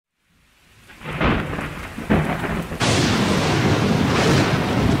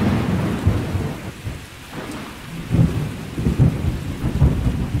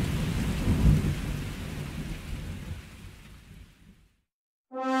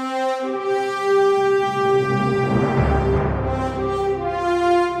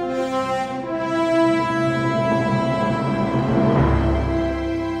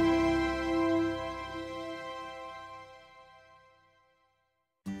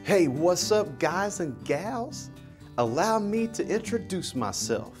Hey, what's up, guys and gals? Allow me to introduce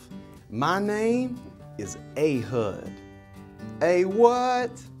myself. My name is Ehud. A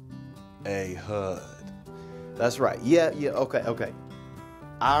what? Ehud. That's right. Yeah, okay.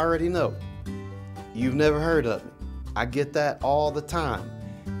 I already know. You've never heard of me. I get that all the time.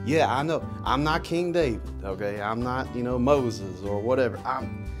 Yeah, I know. I'm not King David, okay? I'm not, Moses or whatever.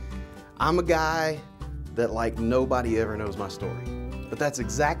 I'm a guy that like nobody ever knows my story. But that's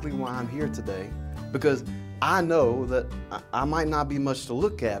exactly why I'm here today, because I know that I might not be much to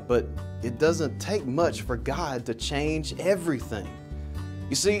look at, but it doesn't take much for God to change everything.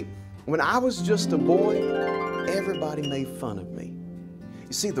 You see, when I was just a boy, everybody made fun of me.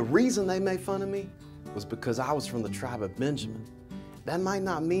 You see, the reason they made fun of me was because I was from the tribe of Benjamin. That might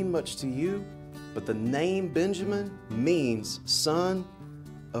not mean much to you, but the name Benjamin means son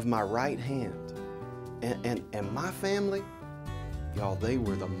of my right hand. And my family, y'all, they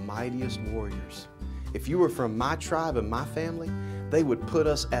were the mightiest warriors. If you were from my tribe and my family, they would put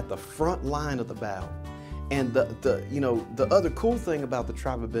us at the front line of the battle. And the other cool thing about the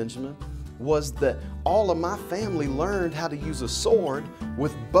tribe of Benjamin was that all of my family learned how to use a sword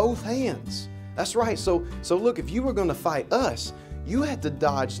with both hands. That's right. So look, if you were going to fight us, you had to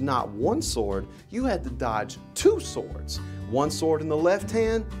dodge not one sword, you had to dodge two swords. One sword in the left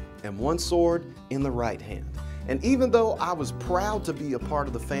hand and one sword in the right hand. And even though I was proud to be a part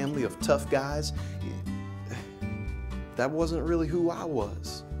of the family of tough guys, that wasn't really who I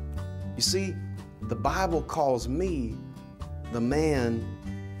was. You see, the Bible calls me the man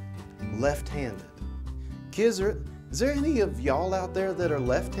left-handed. Kids, is there any of y'all out there that are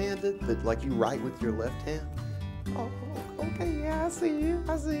left-handed, that like you write with your left hand? Oh, okay, yeah, I see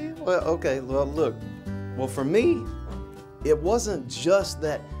you. Well, okay, well, look. Well, for me, it wasn't just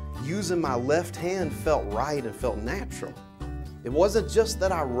that using my left hand felt right and felt natural. It wasn't just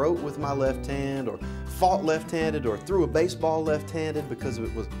that I wrote with my left hand or fought left-handed or threw a baseball left-handed because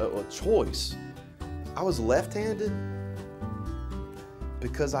it was a choice. I was left-handed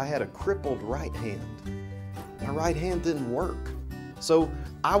because I had a crippled right hand. My right hand didn't work. So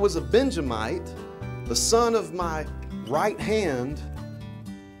I was a Benjamite, the son of my right hand,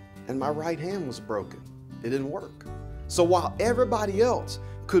 and my right hand was broken. It didn't work. So while everybody else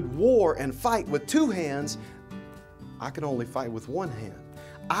could war and fight with two hands, I could only fight with one hand.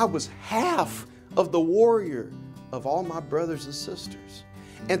 I was half of the warrior of all my brothers and sisters.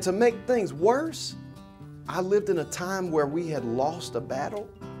 And to make things worse, I lived in a time where we had lost a battle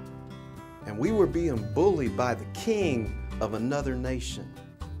and we were being bullied by the king of another nation.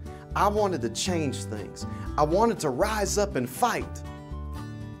 I wanted to change things. I wanted to rise up and fight,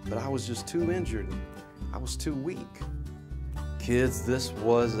 but I was just too injured. I was too weak. Kids, this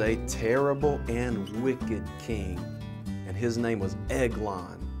was a terrible and wicked king, and his name was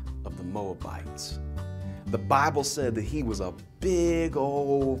Eglon of the Moabites. The Bible said that he was a big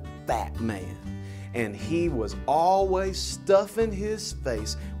old fat man, and he was always stuffing his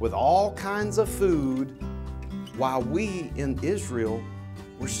face with all kinds of food while we in Israel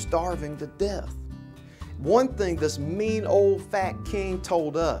were starving to death. One thing this mean old fat king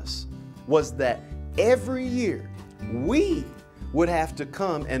told us was that every year we would have to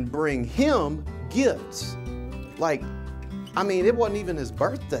come and bring him gifts. It wasn't even his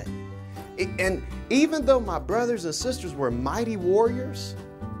birthday. And even though my brothers and sisters were mighty warriors,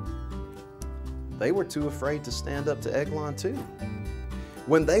 they were too afraid to stand up to Eglon too.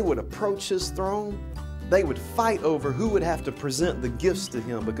 When they would approach his throne, they would fight over who would have to present the gifts to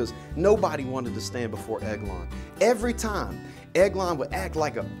him because nobody wanted to stand before Eglon. Every time, Eglon would act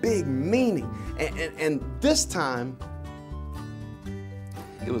like a big meanie. And this time,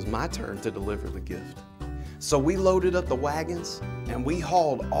 it was my turn to deliver the gift. So we loaded up the wagons and we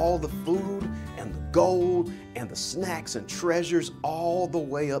hauled all the food and the gold and the snacks and treasures all the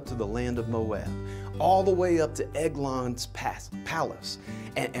way up to the land of Moab, all the way up to Eglon's palace.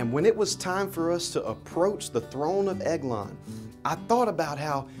 And when it was time for us to approach the throne of Eglon, I thought about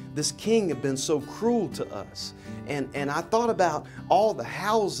how this king had been so cruel to us. And I thought about all the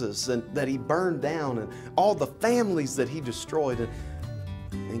houses that he burned down and all the families that he destroyed.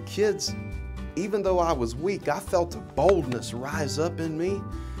 And kids, even though I was weak, I felt a boldness rise up in me.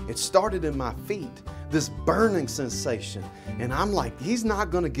 It started in my feet, this burning sensation. And I'm like, he's not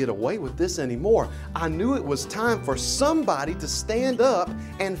going to get away with this anymore. I knew it was time for somebody to stand up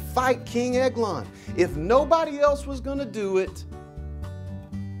and fight King Eglon. If nobody else was going to do it,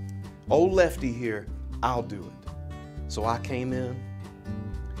 old Lefty here, I'll do it. So I came in,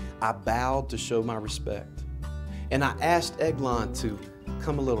 I bowed to show my respect, and I asked Eglon to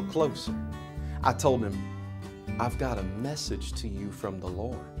come a little closer. I told him, I've got a message to you from the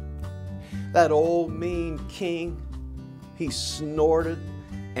Lord. that old mean king, he snorted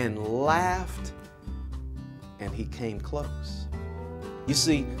and laughed, and he came close. You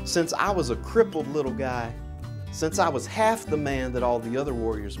see, since I was a crippled little guy, since I was half the man that all the other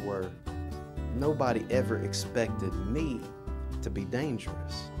warriors were, nobody ever expected me to be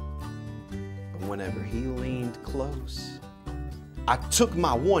dangerous. But whenever he leaned close, I took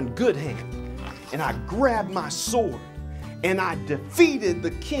my one good hand and I grabbed my sword and I defeated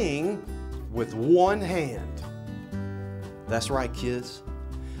the king with one hand. That's right, kids.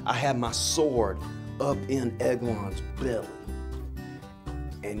 I had my sword up in Eglon's belly.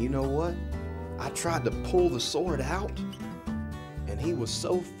 And you know what? I tried to pull the sword out, and he was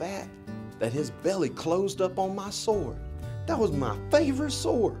so fat that his belly closed up on my sword. That was my favorite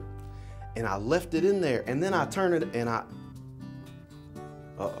sword. And I left it in there, and then I turned it and I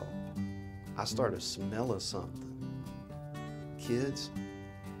started smelling something. Kids,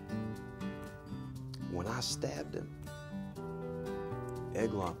 when I stabbed him,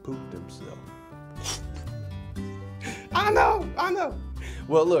 Eglon pooped himself. I know.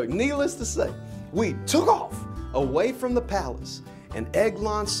 Well, look, needless to say, we took off away from the palace, and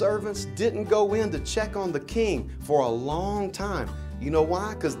Eglon's servants didn't go in to check on the king for a long time. You know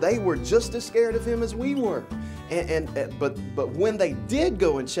why? Because they were just as scared of him as we were. But when they did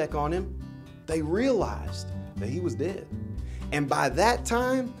go and check on him, they realized that he was dead. And by that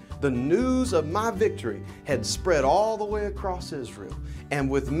time, the news of my victory had spread all the way across Israel. And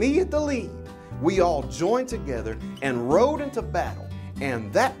with me at the lead, we all joined together and rode into battle.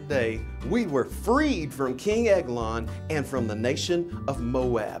 And that day, we were freed from King Eglon and from the nation of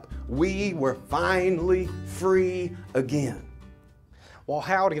Moab. We were finally free again. Well,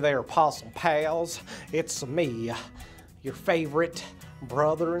 howdy there, possum pals. It's me, your favorite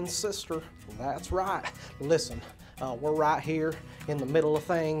brother and sister. That's right. Listen, we're right here in the middle of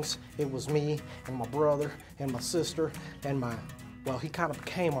things. It was me and my brother and my sister and well, he kind of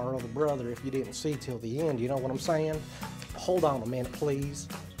became our other brother if you didn't see till the end. You know what I'm saying? Hold on a minute, please.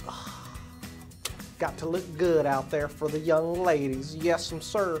 Got to look good out there for the young ladies. Yes,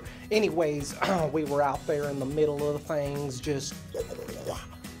 sir. Anyways, we were out there in the middle of the things, just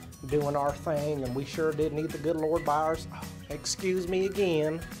doing our thing, and we sure did need the good Lord by our side. Excuse me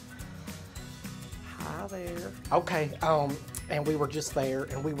again. Hi there. Okay, and we were just there,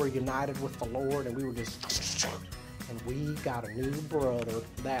 and we were united with the Lord, and we were just, and we got a new brother.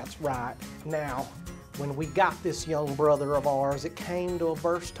 That's right. Now, when we got this young brother of ours, it came to a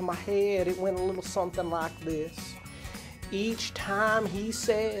verse to my head. It went a little something like this. Each time he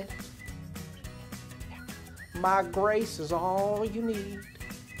said, my grace is all you need.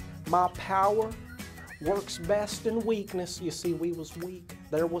 My power works best in weakness. You see, we was weak.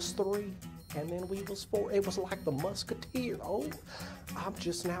 There was 3, and then we was 4. It was like the musketeer. Oh, I'm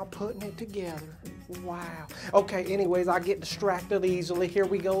just now putting it together. Wow. Okay, anyways, I get distracted easily. Here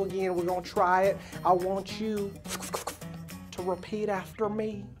we go again. We're going to try it. I want you to repeat after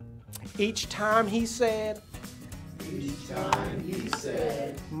me. Each time he said,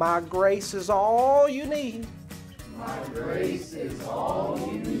 my grace is all you need. My grace is all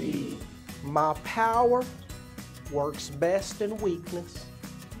you need. My power works best in weakness.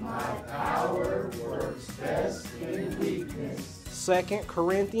 My power works best in weakness. 2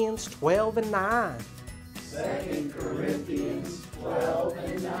 Corinthians 12 and 9. 2 Corinthians 12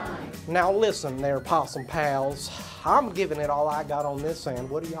 and 9. Now listen there, possum pals. I'm giving it all I got on this end.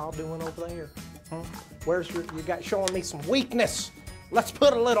 What are y'all doing over there? Where's you got showing me some weakness? Let's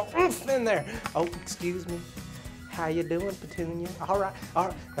put a little oomph in there. Oh, excuse me. How you doing, Petunia? All right.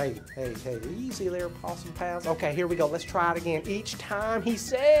 Hey, easy there, possum pals. Okay, here we go. Let's try it again. Each time he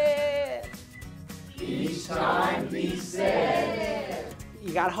said. Each time he said.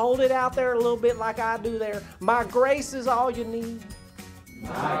 You got to hold it out there a little bit like I do there. My grace is all you need.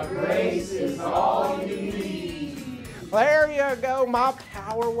 My grace is all you need. There you go. My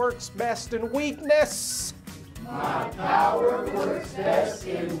power works best in weakness. My power works best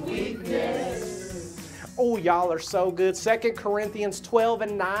in weakness. Oh, y'all are so good. 2 Corinthians 12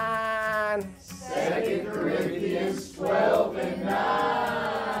 and 9. 2 Corinthians 12 and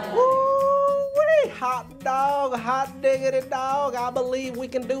 9. Woo-wee, hot dog, hot diggity dog. I believe we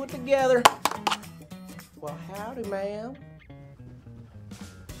can do it together. Well, howdy, ma'am.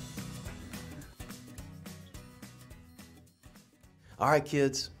 All right,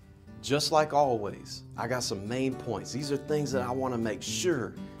 kids, just like always, I got some main points. These are things that I want to make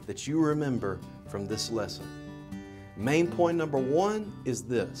sure that you remember from this lesson. Main point number 1 is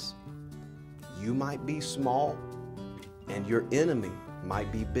this. You might be small and your enemy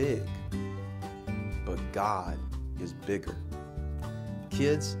might be big, but God is bigger.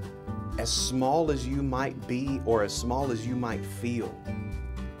 Kids, as small as you might be or as small as you might feel,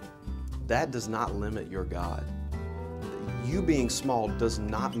 that does not limit your God. You being small does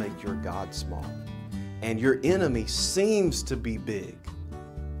not make your God small. And your enemy seems to be big.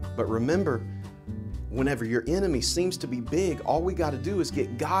 But remember, whenever your enemy seems to be big, all we got to do is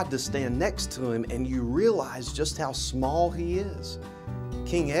get God to stand next to him, and you realize just how small he is.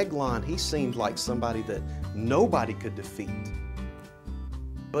 King Eglon, he seemed like somebody that nobody could defeat.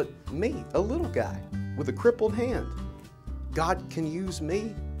 But me, a little guy with a crippled hand, God can use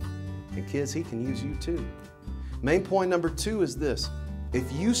me. And kids, he can use you too. Main point number 2 is this. If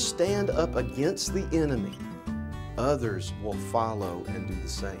you stand up against the enemy, others will follow and do the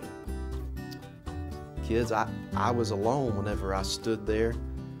same. Kids, I was alone whenever I stood there.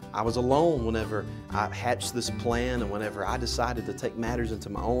 I was alone whenever I hatched this plan and whenever I decided to take matters into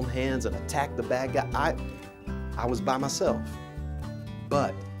my own hands and attack the bad guy. I was by myself.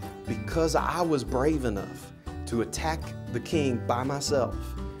 But because I was brave enough to attack the king by myself,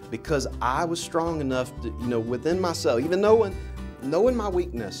 because I was strong enough to, within myself, even knowing my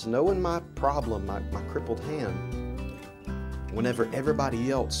weakness, knowing my problem, my crippled hand, whenever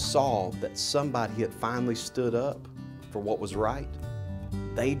everybody else saw that somebody had finally stood up for what was right,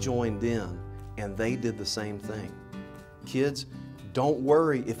 they joined in and they did the same thing. Kids, don't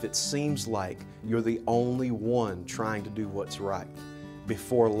worry if it seems like you're the only one trying to do what's right.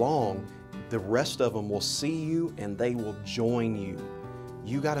 Before long, the rest of them will see you and they will join you.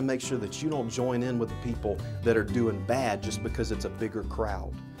 You got to make sure that you don't join in with the people that are doing bad just because it's a bigger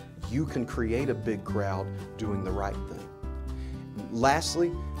crowd. You can create a big crowd doing the right thing.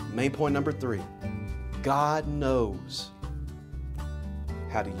 Lastly, main point number 3, God knows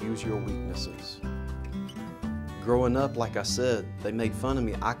how to use your weaknesses. Growing up, like I said, they made fun of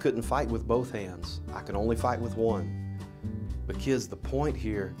me. I couldn't fight with both hands. I could only fight with one. But kids, the point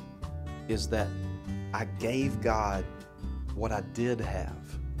here is that I gave God what I did have.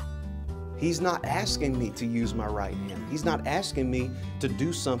 He's not asking me to use my right hand. He's not asking me to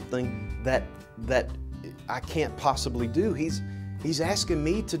do something that I can't possibly do. He's asking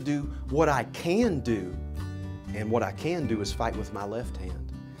me to do what I can do. And what I can do is fight with my left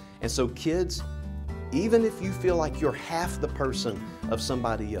hand. And so kids, even if you feel like you're half the person of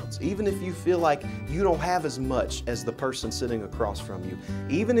somebody else, even if you feel like you don't have as much as the person sitting across from you,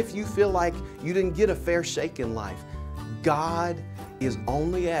 even if you feel like you didn't get a fair shake in life, God is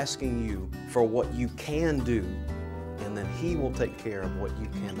only asking you for what you can do, and then He will take care of what you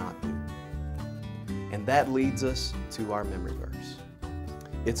cannot do. And that leads us to our memory verse.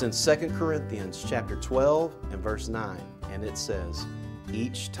 It's in 2 Corinthians chapter 12 and verse 9, and it says,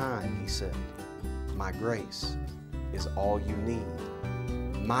 "Each time," He said, "my grace is all you need.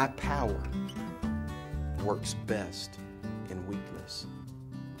 My power works best in weakness."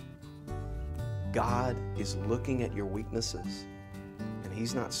 God is looking at your weaknesses, and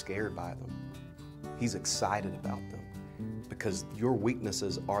He's not scared by them. He's excited about them because your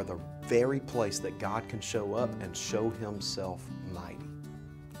weaknesses are the very place that God can show up and show Himself mighty.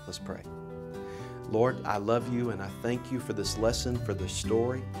 Let's pray. Lord, I love You and I thank You for this lesson, for this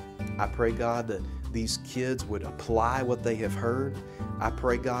story. I pray, God, that these kids would apply what they have heard. I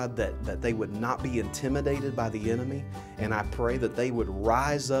pray, God, that they would not be intimidated by the enemy. And I pray that they would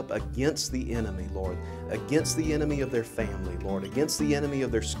rise up against the enemy, Lord, against the enemy of their family, Lord, against the enemy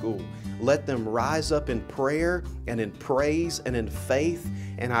of their school. Let them rise up in prayer and in praise and in faith.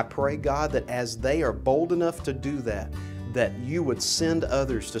 And I pray, God, that as they are bold enough to do that, that You would send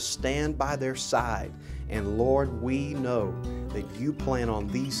others to stand by their side. And Lord, we know that You plan on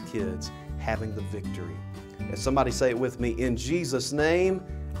these kids having the victory. As somebody say it with me, in Jesus' name,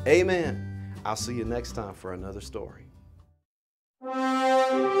 amen. I'll see you next time for another story.